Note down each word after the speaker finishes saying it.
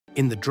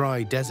In the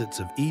dry deserts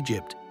of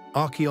Egypt,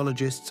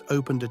 archaeologists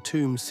opened a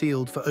tomb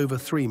sealed for over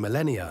 3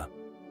 millennia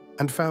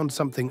and found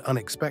something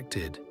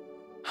unexpected: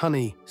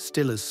 honey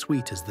still as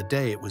sweet as the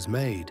day it was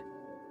made.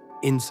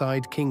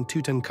 Inside King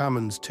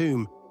Tutankhamun's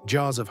tomb,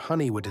 jars of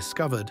honey were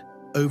discovered,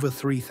 over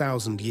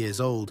 3,000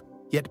 years old,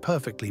 yet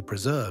perfectly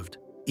preserved,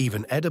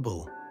 even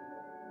edible.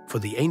 For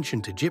the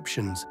ancient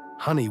Egyptians,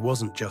 honey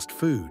wasn't just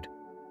food.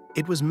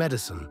 It was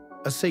medicine,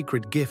 a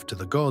sacred gift to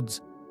the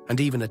gods, and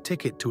even a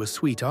ticket to a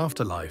sweet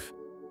afterlife.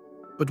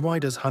 But why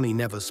does honey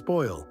never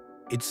spoil?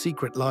 Its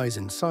secret lies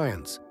in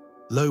science.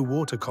 Low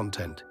water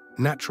content,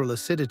 natural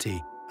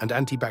acidity, and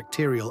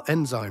antibacterial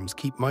enzymes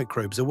keep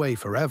microbes away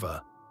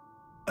forever.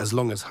 As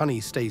long as honey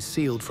stays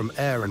sealed from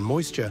air and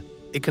moisture,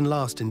 it can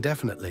last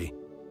indefinitely,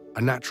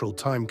 a natural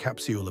time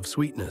capsule of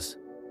sweetness.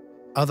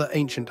 Other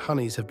ancient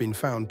honeys have been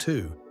found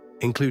too,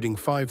 including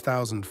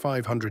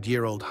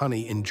 5,500-year-old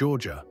honey in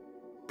Georgia,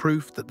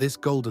 proof that this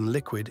golden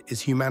liquid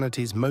is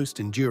humanity's most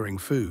enduring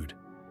food.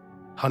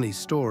 Honey's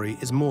story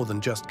is more than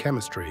just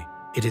chemistry.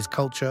 It is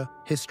culture,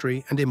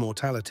 history, and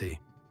immortality,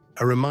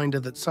 a reminder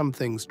that some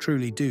things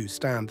truly do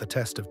stand the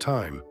test of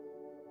time.